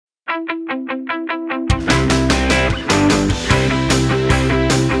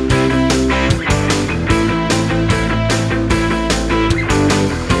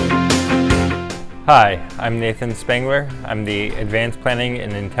Hi, I'm Nathan Spangler. I'm the Advanced Planning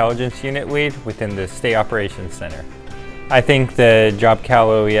and Intelligence Unit Lead within the State Operations Center. I think the job Cal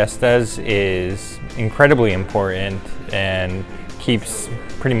OES does is incredibly important and keeps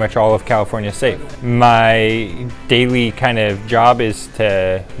pretty much all of California safe. My daily kind of job is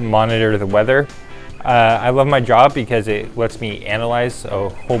to monitor the weather. I love my job because it lets me analyze a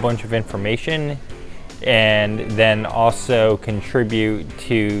whole bunch of information and then also contribute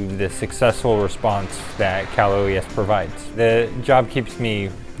to the successful response that Cal OES provides. The job keeps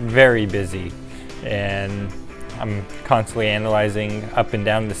me very busy, and I'm constantly analyzing up and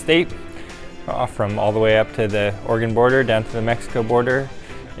down the state, from all the way up to the Oregon border down to the Mexico border.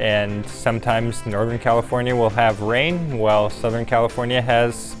 And sometimes Northern California will have rain, while Southern California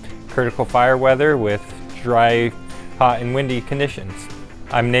has critical fire weather with dry, hot, and windy conditions.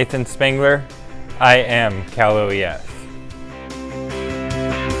 I'm Nathan Spangler. I am Cal OES.